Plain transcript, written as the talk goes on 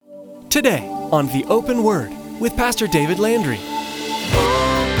Today on The Open Word with Pastor David Landry.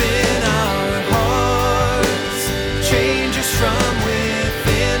 Open our hearts, change us from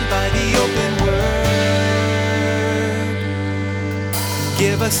within by the open word.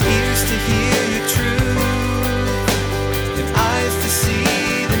 Give us ears to hear your truth and eyes to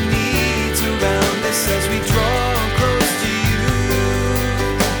see the needs around us as we draw close to you.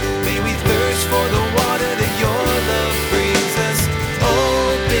 May we thirst for the water that your love brings us.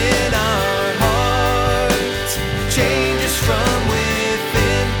 Open our hearts, change us from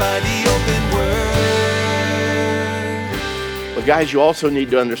within by the open word. But guys, you also need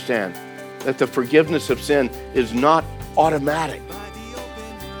to understand that the forgiveness of sin is not automatic.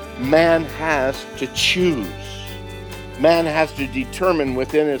 Man has to choose. Man has to determine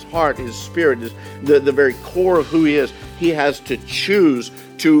within his heart, his spirit, the very core of who he is. He has to choose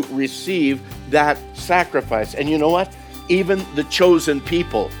to receive that sacrifice. And you know what? Even the chosen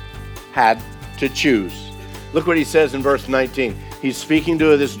people had to choose. Look what he says in verse 19. He's speaking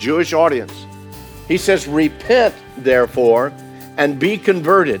to this Jewish audience. He says, "Repent, therefore, and be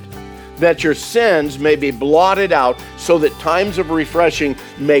converted, that your sins may be blotted out, so that times of refreshing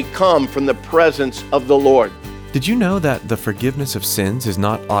may come from the presence of the Lord." Did you know that the forgiveness of sins is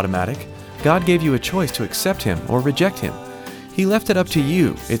not automatic? God gave you a choice to accept Him or reject Him. He left it up to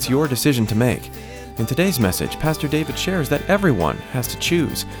you. It's your decision to make. In today's message, Pastor David shares that everyone has to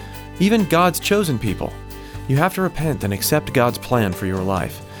choose, even God's chosen people. You have to repent and accept God's plan for your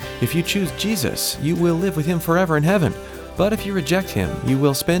life. If you choose Jesus, you will live with Him forever in heaven. But if you reject Him, you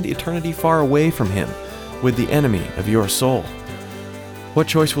will spend eternity far away from Him, with the enemy of your soul. What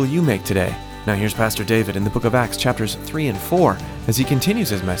choice will you make today? Now here's Pastor David in the book of Acts chapters 3 and 4 as he continues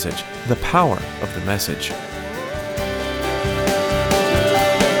his message, The Power of the Message.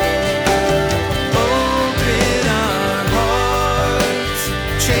 Open our hearts,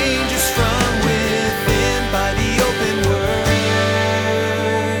 change us from within by the open word.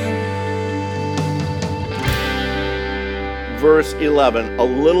 Verse 11, a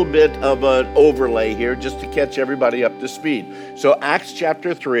little bit of an overlay here just to catch everybody up to speed. So Acts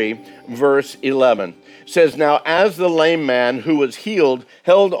chapter 3, verse 11 says, "Now as the lame man who was healed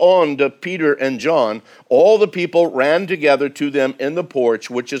held on to Peter and John, all the people ran together to them in the porch,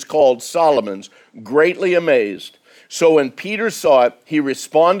 which is called Solomon's, greatly amazed. So when Peter saw it, he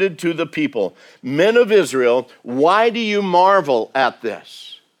responded to the people, 'Men of Israel, why do you marvel at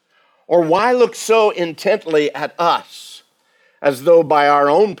this? Or why look so intently at us, as though by our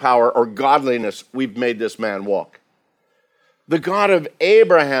own power or godliness we've made this man walk? The God of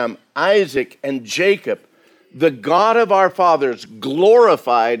Abraham, Isaac, and Jacob, the God of our fathers,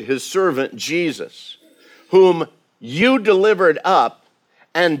 glorified his servant Jesus, whom you delivered up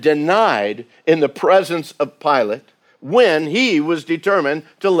and denied in the presence of Pilate when he was determined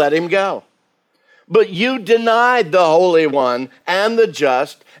to let him go. But you denied the Holy One and the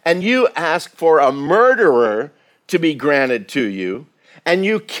just, and you asked for a murderer to be granted to you, and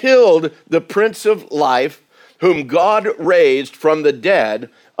you killed the Prince of Life, whom God raised from the dead,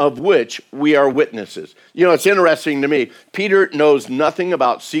 of which we are witnesses.'" You know, it's interesting to me. Peter knows nothing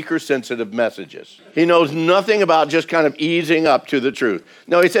about seeker-sensitive messages. He knows nothing about just kind of easing up to the truth.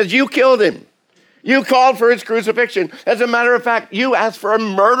 No, he says, you killed him. You called for his crucifixion. As a matter of fact, you asked for a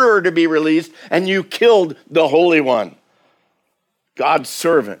murderer to be released, and you killed the Holy One, God's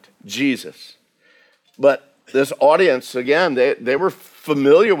servant, Jesus. But this audience, again, they were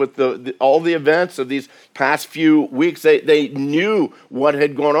familiar with all the events of these past few weeks. They knew what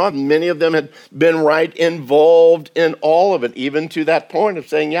had gone on. Many of them had been right involved in all of it, even to that point of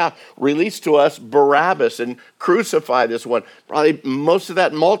saying, yeah, release to us Barabbas and crucify this one. Probably most of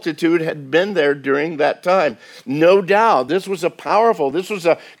that multitude had been there during that time. No doubt, this was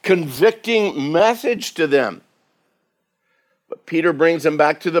a convicting message to them. But Peter brings them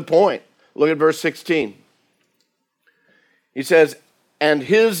back to the point. Look at verse 16. He says, "And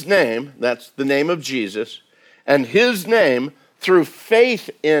his name," that's the name of Jesus, "and his name, through faith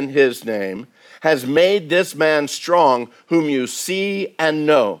in his name, has made this man strong, whom you see and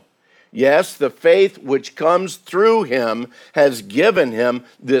know. Yes, the faith which comes through him has given him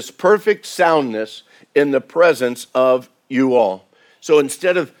this perfect soundness in the presence of you all." So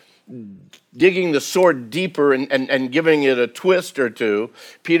instead of digging the sword deeper and giving it a twist or two,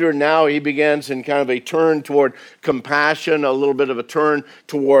 Peter now, he begins in kind of a turn toward compassion, a little bit of a turn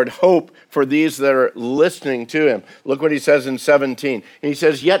toward hope for these that are listening to him. Look what he says in 17. And he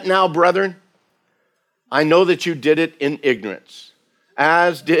says, "Yet now, brethren, I know that you did it in ignorance,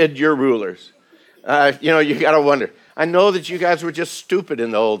 as did your rulers." You got to wonder. I know that you guys were just stupid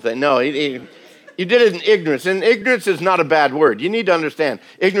in the whole thing. No, You did it in ignorance. And ignorance is not a bad word. You need to understand,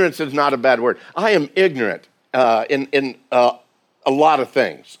 ignorance is not a bad word. I am ignorant in a lot of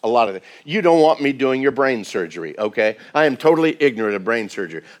things. You don't want me doing your brain surgery, okay? I am totally ignorant of brain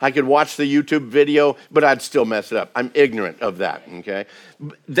surgery. I could watch the YouTube video, but I'd still mess it up. I'm ignorant of that, okay?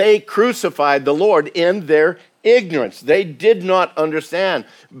 They crucified the Lord in their ignorance. They did not understand.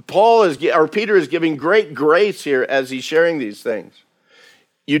 Peter is giving great grace here as he's sharing these things.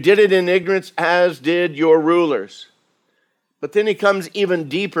 You did it in ignorance, as did your rulers. But then he comes even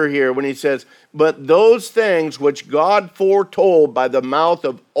deeper here when he says, but those things which God foretold by the mouth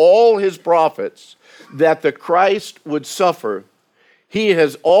of all his prophets, that the Christ would suffer, he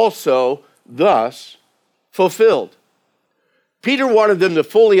has also thus fulfilled. Peter wanted them to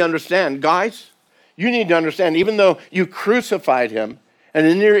fully understand, guys, you need to understand, even though you crucified him, and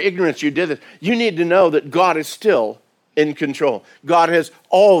in your ignorance you did this, you need to know that God is still in control. God has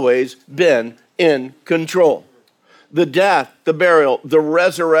always been in control. The death, the burial, the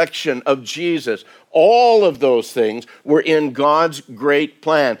resurrection of Jesus, all of those things were in God's great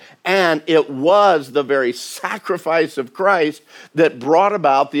plan. And it was the very sacrifice of Christ that brought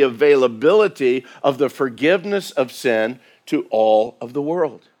about the availability of the forgiveness of sin to all of the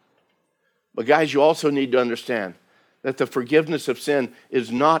world. But guys, you also need to understand that the forgiveness of sin is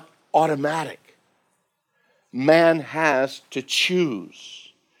not automatic. Man has to choose.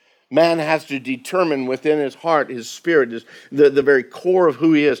 Man has to determine within his heart, his spirit, the very core of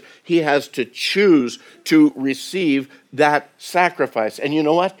who he is. He has to choose to receive that sacrifice. And you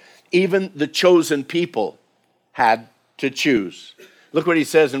know what? Even the chosen people had to choose. Look what he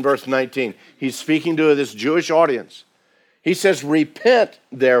says in verse 19. He's speaking to this Jewish audience. He says, repent,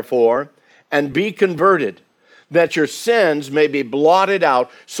 therefore, and be converted, that your sins may be blotted out,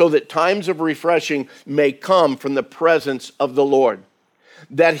 so that times of refreshing may come from the presence of the Lord,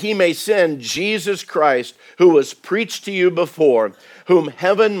 that he may send Jesus Christ, who was preached to you before, whom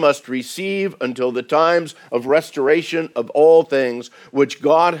heaven must receive until the times of restoration of all things, which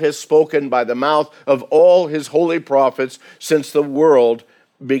God has spoken by the mouth of all his holy prophets since the world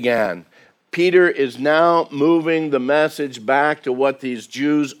began. Peter is now moving the message back to what these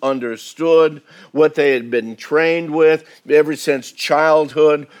Jews understood, what they had been trained with ever since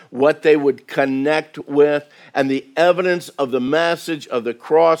childhood, what they would connect with, and the evidence of the message of the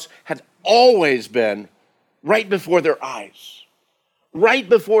cross had always been right before their eyes. Right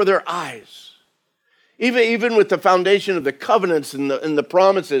before their eyes. Even with the foundation of the covenants and the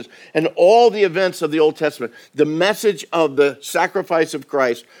promises and all the events of the Old Testament, the message of the sacrifice of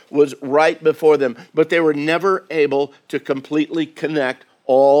Christ was right before them, but they were never able to completely connect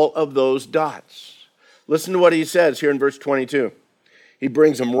all of those dots. Listen to what he says here in verse 22. He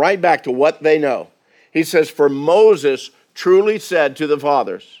brings them right back to what they know. He says, for Moses truly said to the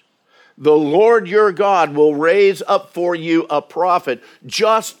fathers, the Lord your God will raise up for you a prophet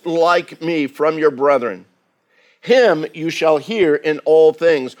just like me from your brethren. Him you shall hear in all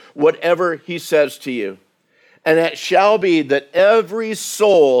things, whatever he says to you. And it shall be that every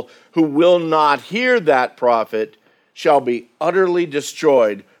soul who will not hear that prophet shall be utterly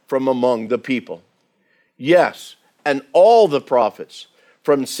destroyed from among the people. Yes, and all the prophets,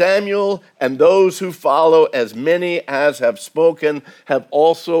 from Samuel and those who follow, as many as have spoken, have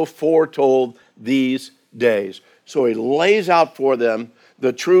also foretold these days. So he lays out for them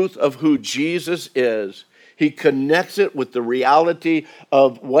the truth of who Jesus is. He connects it with the reality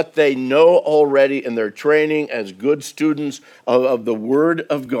of what they know already in their training as good students of the Word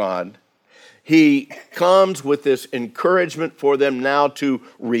of God. He comes with this encouragement for them now to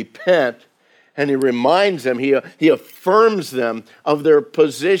repent. And he reminds them, he affirms them of their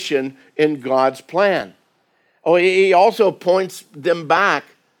position in God's plan. Oh, he also points them back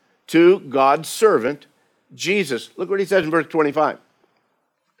to God's servant, Jesus. Look what he says in verse 25.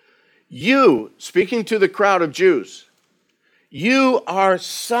 You, speaking to the crowd of Jews, you are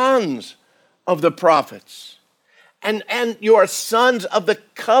sons of the prophets, and you are sons of the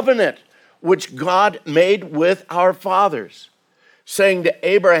covenant which God made with our fathers, saying to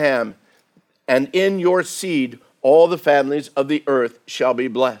Abraham, and in your seed all the families of the earth shall be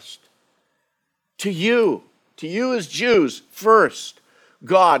blessed. To you as Jews, first,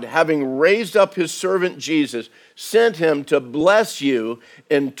 God, having raised up his servant Jesus, sent him to bless you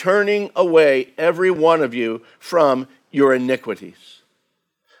in turning away every one of you from your iniquities.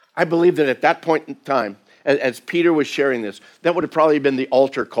 I believe that at that point in time, as Peter was sharing this, that would have probably been the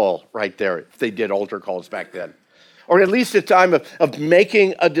altar call right there, if they did altar calls back then. Or at least a time of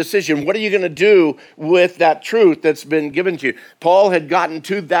making a decision. What are you going to do with that truth that's been given to you? Paul had gotten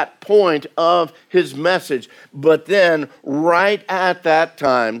to that point of his message, but then right at that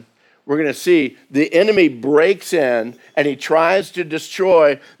time, we're going to see the enemy breaks in and he tries to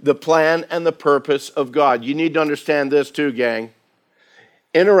destroy the plan and the purpose of God. You need to understand this too, gang.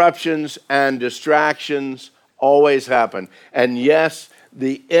 Interruptions and distractions always happen. And yes,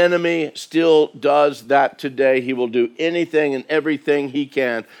 the enemy still does that today. He will do anything and everything he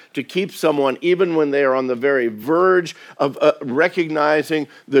can to keep someone, even when they are on the very verge of recognizing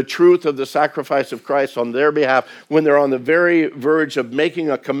the truth of the sacrifice of Christ on their behalf, when they're on the very verge of making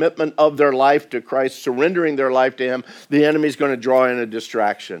a commitment of their life to Christ, surrendering their life to him, the enemy's going to draw in a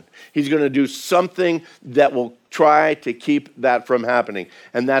distraction. He's going to do something that will try to keep that from happening.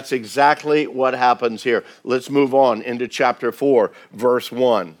 And that's exactly what happens here. Let's move on into chapter 4, verse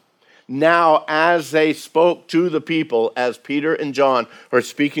 1. Now, as they spoke to the people, as Peter and John are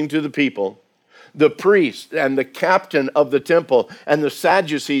speaking to the people, the priest and the captain of the temple and the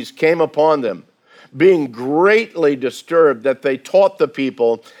Sadducees came upon them, being greatly disturbed that they taught the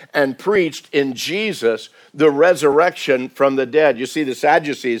people and preached in Jesus the resurrection from the dead. You see, the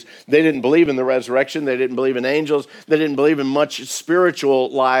Sadducees, they didn't believe in the resurrection. They didn't believe in angels. They didn't believe in much spiritual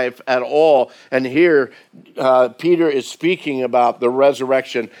life at all. And here, Peter is speaking about the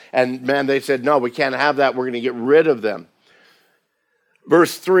resurrection. And man, they said, no, we can't have that. We're going to get rid of them.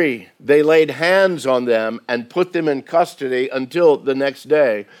 Verse 3, they laid hands on them and put them in custody until the next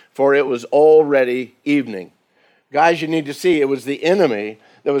day, for it was already evening. Guys, you need to see, it was the enemy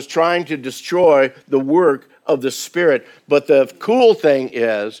that was trying to destroy the work of the Spirit. But the cool thing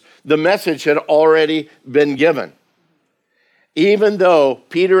is, the message had already been given. Even though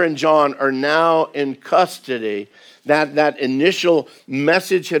Peter and John are now in custody, that initial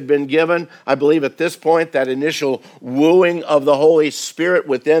message had been given. I believe at this point, that initial wooing of the Holy Spirit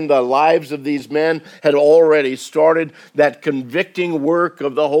within the lives of these men had already started. That convicting work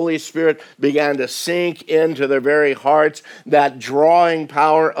of the Holy Spirit began to sink into their very hearts. That drawing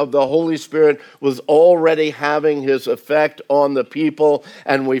power of the Holy Spirit was already having his effect on the people.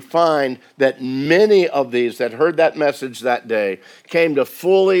 And we find that many of these that heard that message that day came to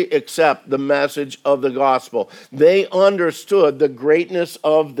fully accept the message of the gospel. They understood the greatness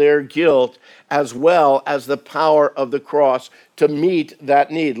of their guilt as well as the power of the cross to meet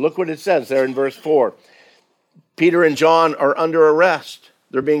that need. Look what it says there in verse 4. Peter and John are under arrest.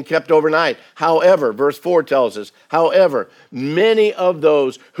 They're being kept overnight. However, verse 4 tells us, however, many of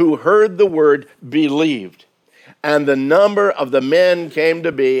those who heard the word believed, and the number of the men came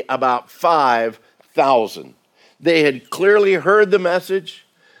to be about 5,000. They had clearly heard the message.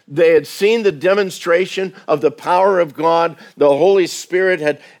 They had seen the demonstration of the power of God. The Holy Spirit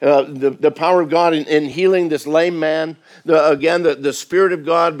had the power of God in healing this lame man. The Spirit of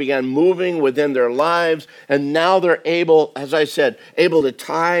God began moving within their lives. And now they're able, as I said, able to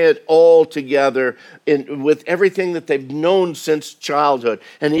tie it all together with everything that they've known since childhood.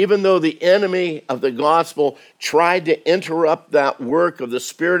 And even though the enemy of the gospel tried to interrupt that work of the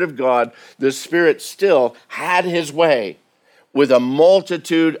Spirit of God, the Spirit still had his way with a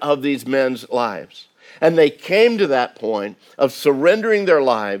multitude of these men's lives. And they came to that point of surrendering their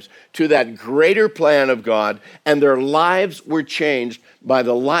lives to that greater plan of God, and their lives were changed by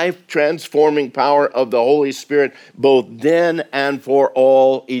the life-transforming power of the Holy Spirit, both then and for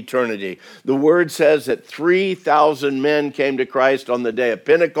all eternity. The Word says that 3,000 men came to Christ on the day of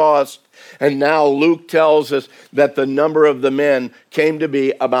Pentecost, and now Luke tells us that the number of the men came to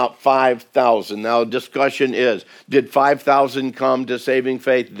be about 5,000. Now, the discussion is, did 5,000 come to saving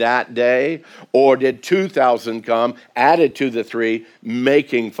faith that day? Or did 2,000 come, added to the 3,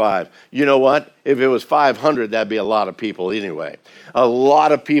 making 5? You know what? If it was 500, that'd be a lot of people anyway. A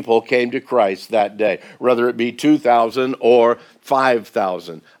lot of people came to Christ that day, whether it be 2,000 or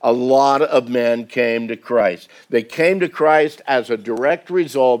 5,000. A lot of men came to Christ. They came to Christ as a direct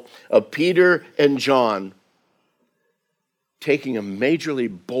result of Peter and John taking a majorly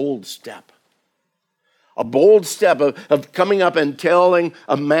bold step. A bold step of coming up and telling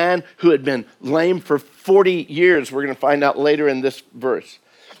a man who had been lame for 40 years, we're going to find out later in this verse,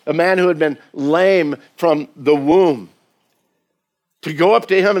 a man who had been lame from the womb, to go up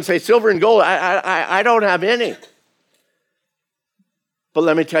to him and say, silver and gold, I don't have any. But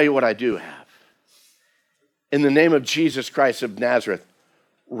let me tell you what I do have. In the name of Jesus Christ of Nazareth,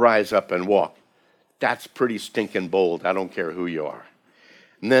 rise up and walk. That's pretty stinking bold. I don't care who you are.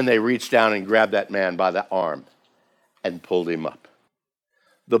 And then they reached down and grabbed that man by the arm and pulled him up.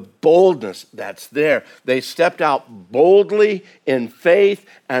 The boldness that's there. They stepped out boldly in faith,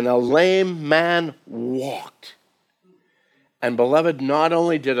 and a lame man walked. And beloved, not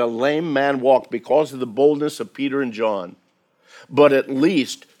only did a lame man walk because of the boldness of Peter and John, but at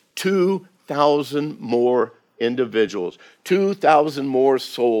least 2,000 more individuals. 2,000 more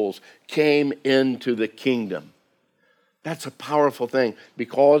souls came into the kingdom. That's a powerful thing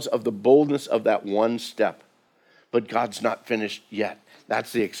because of the boldness of that one step. But God's not finished yet.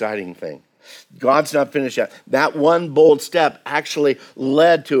 That's the exciting thing. God's not finished yet. That one bold step actually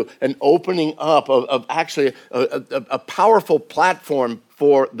led to an opening up of actually a powerful platform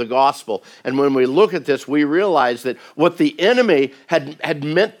for the gospel. And when we look at this, we realize that what the enemy had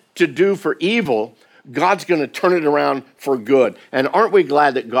meant to do for evil, God's going to turn it around for good. And aren't we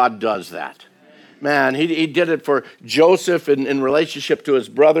glad that God does that? Man, he did it for Joseph in relationship to his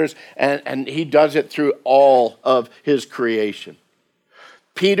brothers, and he does it through all of his creation.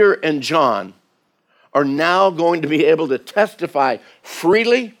 Peter and John are now going to be able to testify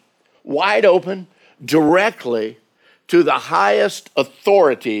freely, wide open, directly to the highest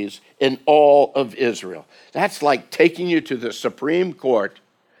authorities in all of Israel. That's like taking you to the Supreme Court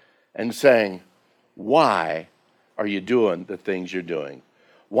and saying, why are you doing the things you're doing?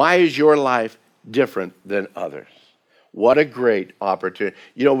 Why is your life different than others? What a great opportunity.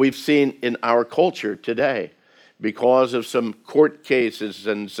 You know, we've seen in our culture today, because of some court cases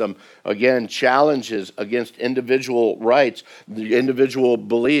and some, again, challenges against individual rights, the individual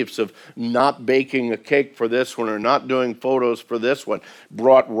beliefs of not baking a cake for this one or not doing photos for this one,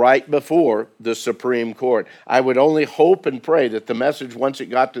 brought right before the Supreme Court. I would only hope and pray that the message, once it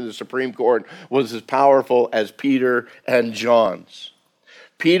got to the Supreme Court, was as powerful as Peter and John's.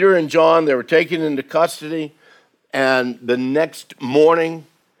 Peter and John, they were taken into custody, and the next morning,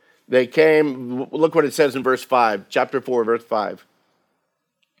 they came. Look what it says in verse 5, chapter 4, verse 5.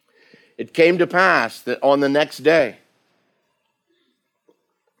 It came to pass that on the next day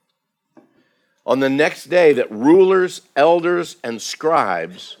that rulers, elders, and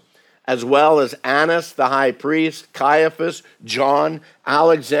scribes, as well as Annas the high priest, Caiaphas, John,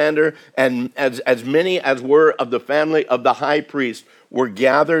 Alexander, and as many as were of the family of the high priest, were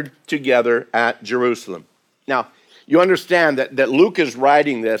gathered together at Jerusalem. Now, you understand that Luke is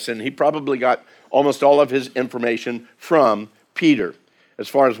writing this, and he probably got almost all of his information from Peter as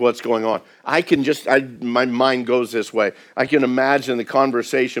far as what's going on. My mind goes this way. I can imagine the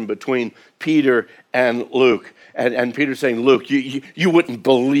conversation between Peter and Luke, and Peter saying, Luke, you wouldn't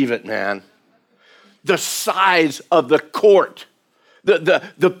believe it, man. The size of the court,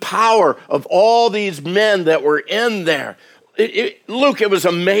 the power of all these men that were in there. Luke, it was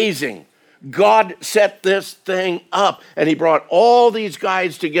amazing. God set this thing up, and he brought all these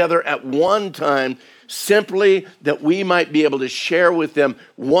guys together at one time simply that we might be able to share with them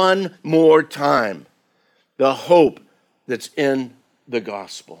one more time the hope that's in the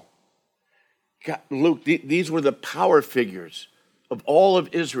gospel. God, Luke, these were the power figures of all of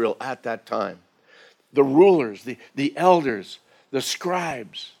Israel at that time. The rulers, the elders, the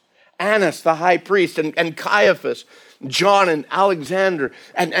scribes, Annas, the high priest, and Caiaphas, John and Alexander,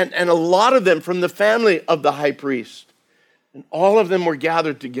 and a lot of them from the family of the high priest. And all of them were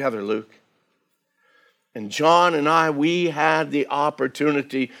gathered together, Luke. And John and I, we had the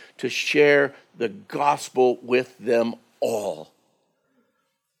opportunity to share the gospel with them all.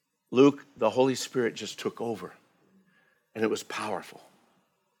 Luke, the Holy Spirit just took over, and it was powerful.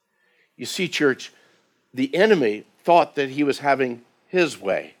 You see, church, the enemy thought that he was having his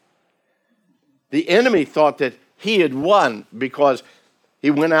way. The enemy thought that he had won because he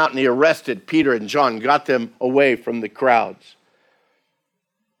went out and he arrested Peter and John, got them away from the crowds.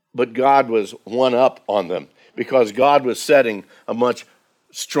 But God was one up on them because God was setting a much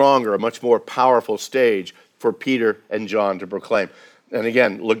stronger, a much more powerful stage for Peter and John to proclaim. And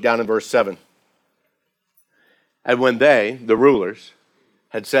again, look down in verse 7. And when they, the rulers,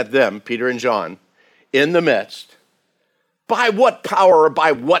 had set them, Peter and John, in the midst, by what power or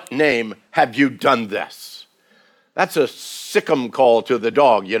by what name have you done this? That's a sick'em call to the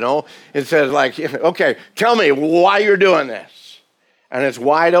dog, you know. It says like, okay, tell me why you're doing this. And it's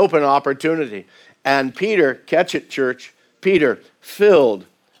wide open opportunity. And Peter, catch it, church, Peter, filled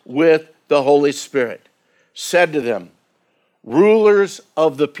with the Holy Spirit, said to them, rulers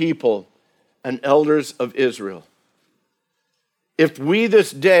of the people and elders of Israel, if we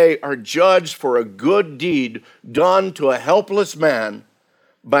this day are judged for a good deed done to a helpless man,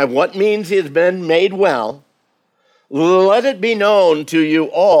 by what means he has been made well, let it be known to you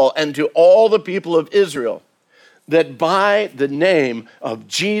all and to all the people of Israel that by the name of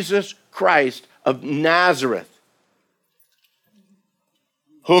Jesus Christ of Nazareth,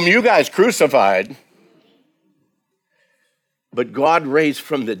 whom you guys crucified, but God raised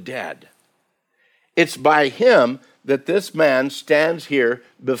from the dead, it's by him that this man stands here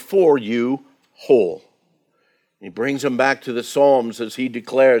before you whole. He brings them back to the Psalms as he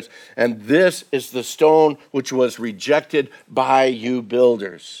declares, and this is the stone which was rejected by you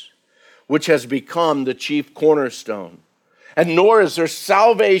builders, which has become the chief cornerstone. And nor is there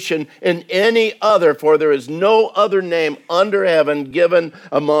salvation in any other, for there is no other name under heaven given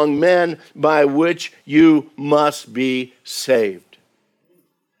among men by which you must be saved.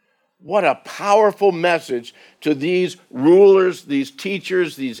 What a powerful message to these rulers, these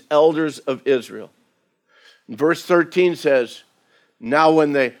teachers, these elders of Israel. Verse 13 says, now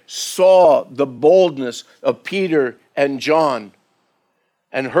when they saw the boldness of Peter and John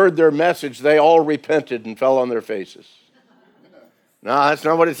and heard their message, they all repented and fell on their faces. No, that's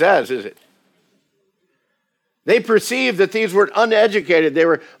not what it says, is it? They perceived that these were uneducated, they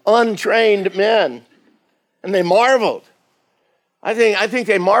were untrained men, and they marveled. I think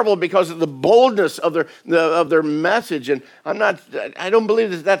they marveled because of the boldness of their message, and I don't believe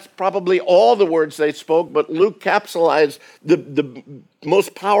that that's probably all the words they spoke, but Luke capsulized the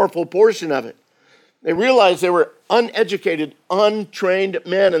most powerful portion of it. They realized they were uneducated, untrained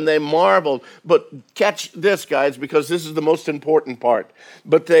men, and they marveled. But catch this, guys, because this is the most important part.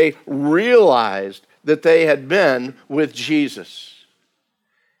 But they realized that they had been with Jesus.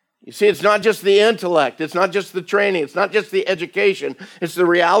 You see, it's not just the intellect, it's not just the training, it's not just the education, it's the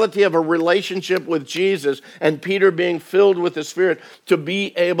reality of a relationship with Jesus and Peter being filled with the Spirit to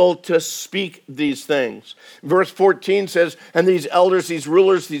be able to speak these things. Verse 14 says, and these elders, these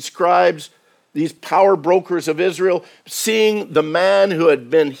rulers, these scribes, these power brokers of Israel, seeing the man who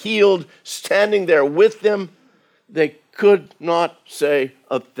had been healed standing there with them, they could not say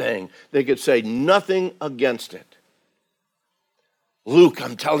a thing. They could say nothing against it. Luke,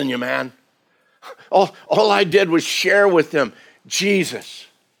 I'm telling you, man, all I did was share with them Jesus.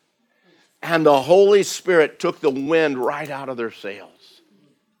 And the Holy Spirit took the wind right out of their sails.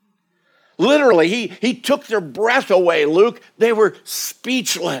 Literally, he took their breath away, Luke. They were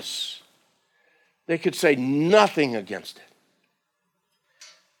speechless. They could say nothing against it.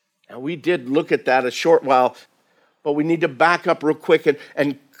 Now, we did look at that a short while, but we need to back up real quick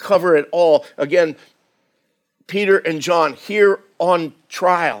and cover it all. Again, Peter and John here on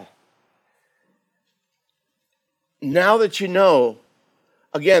trial. Now that you know,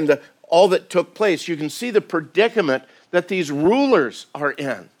 again, all that took place, you can see the predicament that these rulers are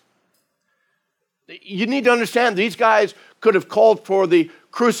in. You need to understand, these guys could have called for the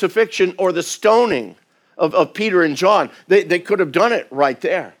crucifixion or the stoning of Peter and John. They could have done it right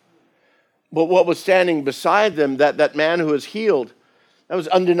there. But what was standing beside them, that man who was healed, that was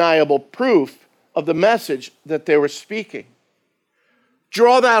undeniable proof of the message that they were speaking.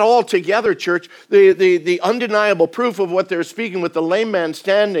 Draw that all together, church. The undeniable proof of what they're speaking with the lame man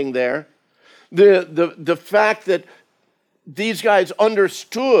standing there. The fact that these guys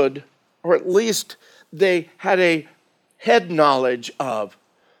understood, or at least they had a head knowledge of,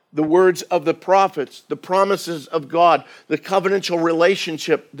 the words of the prophets, the promises of God, the covenantal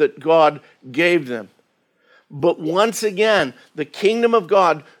relationship that God gave them. But once again, the kingdom of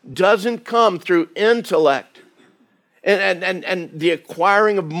God doesn't come through intellect and the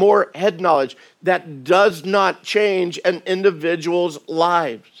acquiring of more head knowledge. That does not change an individual's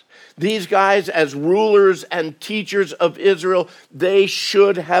lives. These guys, as rulers and teachers of Israel, they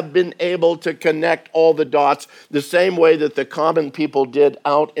should have been able to connect all the dots the same way that the common people did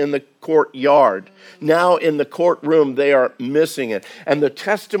out in the courtyard. Now in the courtroom, they are missing it. And the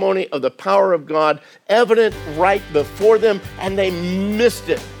testimony of the power of God evident right before them, and they missed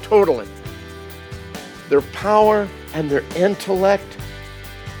it totally. Their power and their intellect,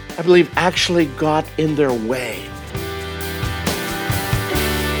 I believe, actually got in their way.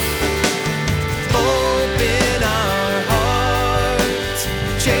 Open our hearts,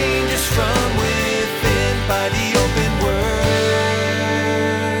 change us from within by the open word.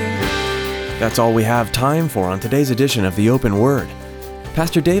 That's all we have time for on today's edition of The Open Word.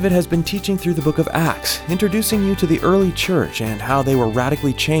 Pastor David has been teaching through the book of Acts, introducing you to the early church and how they were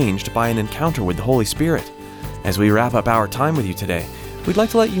radically changed by an encounter with the Holy Spirit. As we wrap up our time with you today, we'd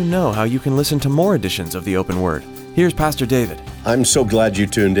like to let you know how you can listen to more editions of The Open Word. Here's Pastor David. I'm so glad you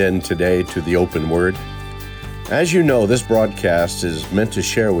tuned in today to The Open Word. As you know, this broadcast is meant to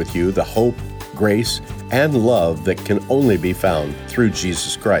share with you the hope, grace, and love that can only be found through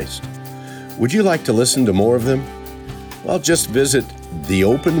Jesus Christ. Would you like to listen to more of them? Well, just visit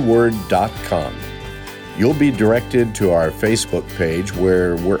theopenword.com. You'll be directed to our Facebook page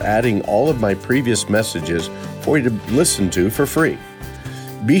where we're adding all of my previous messages for you to listen to for free.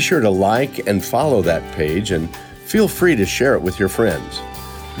 Be sure to like and follow that page and feel free to share it with your friends.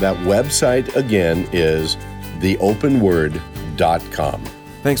 That website again is theopenword.com.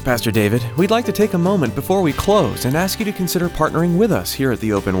 Thanks, Pastor David. We'd like to take a moment before we close and ask you to consider partnering with us here at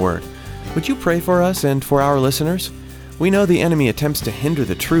the Open Word. Would you pray for us and for our listeners? We know the enemy attempts to hinder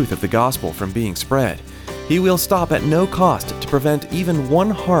the truth of the gospel from being spread. He will stop at no cost to prevent even one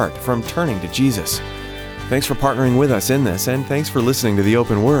heart from turning to Jesus. Thanks for partnering with us in this, and thanks for listening to the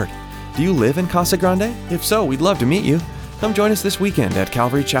Open Word. Do you live in Casa Grande? If so, we'd love to meet you. Come join us this weekend at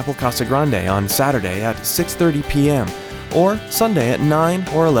Calvary Chapel Casa Grande on Saturday at 6:30 p.m. or Sunday at 9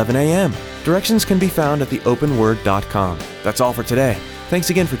 or 11 a.m. Directions can be found at theopenword.com. That's all for today. Thanks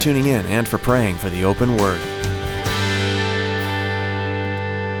again for tuning in and for praying for the Open Word.